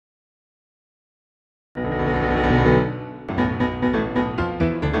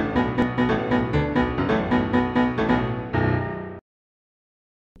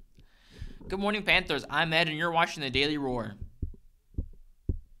Good morning, Panthers. I'm Ed, and you're watching the Daily Roar.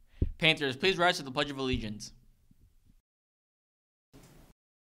 Panthers, please rise to the Pledge of Allegiance.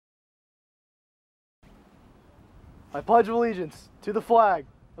 I pledge allegiance to the flag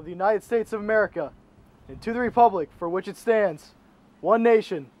of the United States of America and to the republic for which it stands, one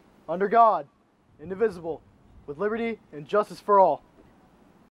nation, under God, indivisible, with liberty and justice for all.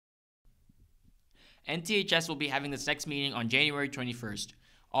 NTHS will be having this next meeting on January 21st.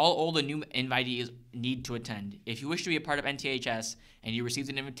 All old and new invitees need to attend. If you wish to be a part of NTHS and you received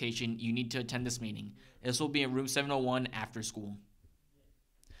an invitation, you need to attend this meeting. This will be in room 701 after school.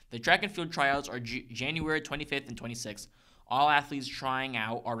 The track and field tryouts are January 25th and 26th. All athletes trying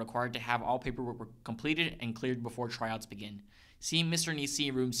out are required to have all paperwork completed and cleared before tryouts begin. See Mr. Nisi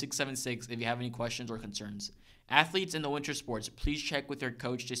in room 676 if you have any questions or concerns. Athletes in the winter sports, please check with your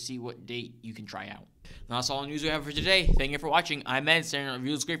coach to see what date you can try out. Now that's all the news we have for today. Thank you for watching. I'm Ed, saying our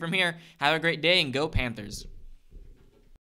view is great from here. Have a great day and go Panthers.